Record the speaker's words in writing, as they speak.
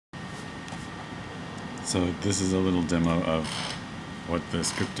So this is a little demo of what the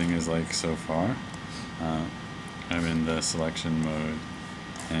scripting is like so far. I'm in the selection mode,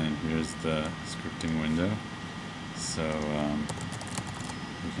 and here's the scripting window. So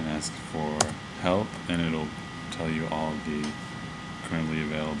you can ask for help, and it'll tell you all the currently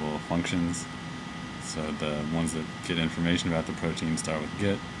available functions. So the ones that get information about the protein start with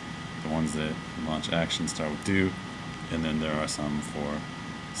get, the ones that launch action start with do, and then there are some for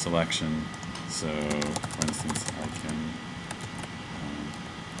selection. So for instance, I can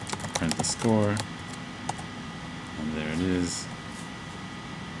print the score, and there it is.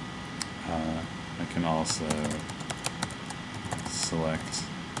 I can also select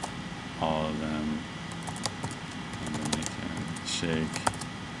all of them, and then I can shake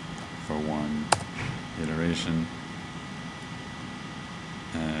for one iteration,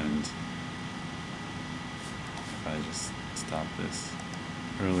 and if I just stop this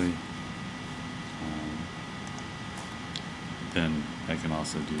early, then I can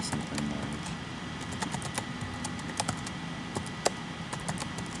also do something like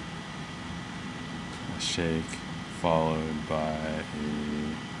a shake followed by a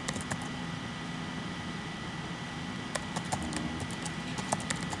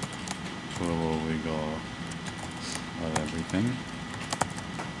little wiggle of everything.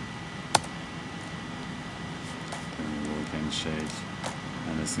 Then we'll again shake,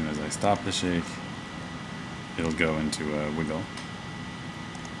 and as soon as I stop the shake, it'll go into a wiggle.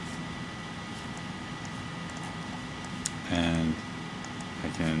 And I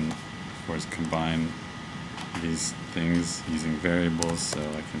can, of course, combine these things using variables, so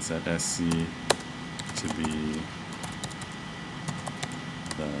I can set SC to be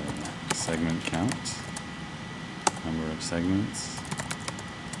the segment count, number of segments,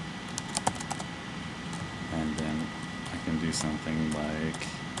 and then I can do something like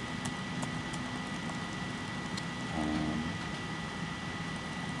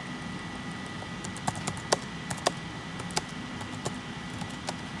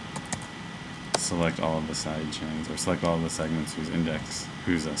select all of the side chains, or select all of the segments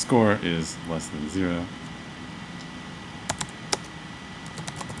whose score is less than 0.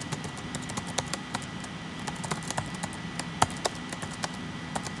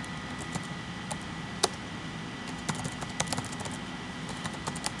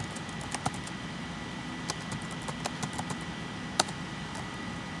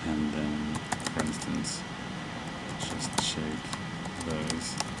 And then, for instance, just shake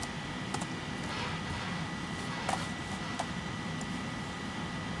those.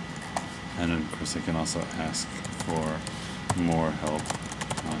 And of course I can also ask for more help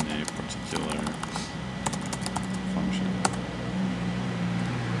on a particular function.